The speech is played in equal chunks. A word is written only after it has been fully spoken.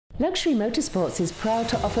Luxury Motorsports is proud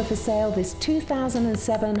to offer for sale this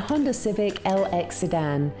 2007 Honda Civic LX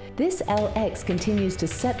Sedan. This LX continues to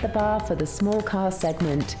set the bar for the small car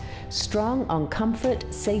segment. Strong on comfort,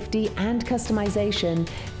 safety and customization,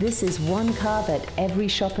 this is one car that every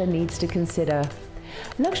shopper needs to consider.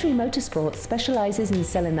 Luxury Motorsports specializes in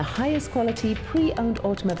selling the highest quality pre-owned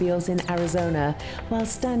automobiles in Arizona while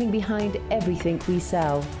standing behind everything we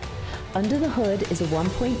sell. Under the hood is a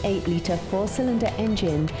 1.8-litre four-cylinder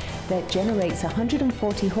engine that generates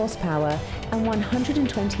 140 horsepower and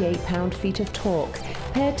 128 pound-feet of torque,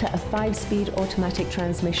 paired to a 5-speed automatic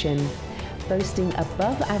transmission. Boasting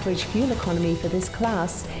above-average fuel economy for this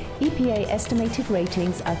class, EPA estimated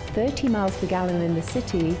ratings are 30 miles per gallon in the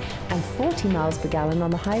city and 40 miles per gallon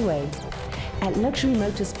on the highway. At Luxury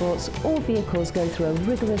Motorsports, all vehicles go through a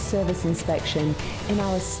rigorous service inspection in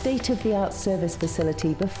our state-of-the-art service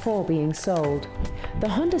facility before being sold. The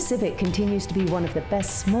Honda Civic continues to be one of the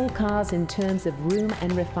best small cars in terms of room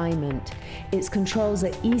and refinement. Its controls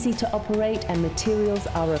are easy to operate and materials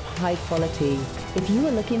are of high quality. If you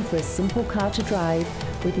are looking for a simple car to drive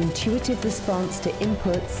with intuitive response to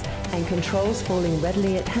inputs and controls falling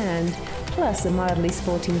readily at hand, plus a mildly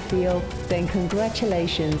sporting feel, then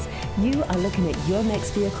congratulations, you are looking at your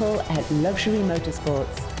next vehicle at Luxury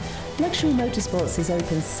Motorsports. Luxury Motorsports is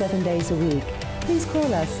open 7 days a week. Please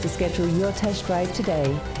call us to schedule your test drive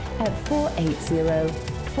today at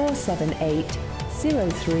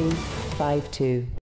 480-478-0352.